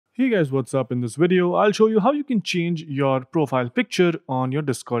Hey guys, what's up? In this video, I'll show you how you can change your profile picture on your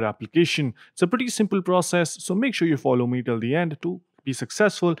Discord application. It's a pretty simple process, so make sure you follow me till the end to be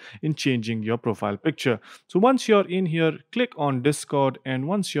successful in changing your profile picture. So once you're in here, click on Discord, and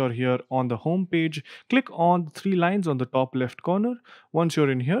once you're here on the home page, click on the three lines on the top left corner. Once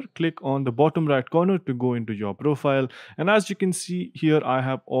you're in here, click on the bottom right corner to go into your profile. And as you can see here, I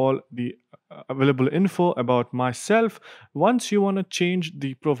have all the available info about myself. Once you want to change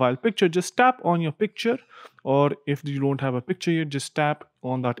the profile picture, just tap on your picture, or if you don't have a picture yet, just tap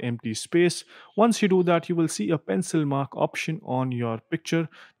on that empty space. Once you do that, you will see a pencil mark option on your picture.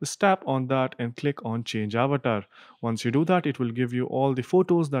 Just tap on that and click on change avatar. Once you do that, it will give you all the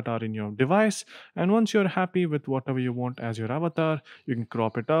photos that are in your device, and once you're happy with whatever you want as your avatar, you can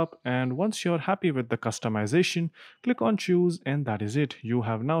crop it up. And once you're happy with the customization, click on choose, and that is it. You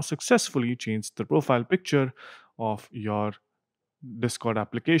have now successfully changed the profile picture of your Discord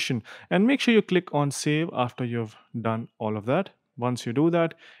application. And make sure you click on save after you've done all of that. Once you do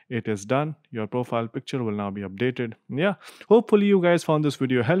that, it is done. Your profile picture will now be updated. Yeah, hopefully you guys found this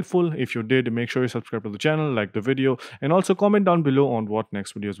video helpful. If you did, make sure you subscribe to the channel, like the video, and also comment down below on what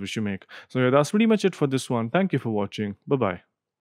next videos we should make. So yeah, that's pretty much it for this one. Thank you for watching. Bye bye.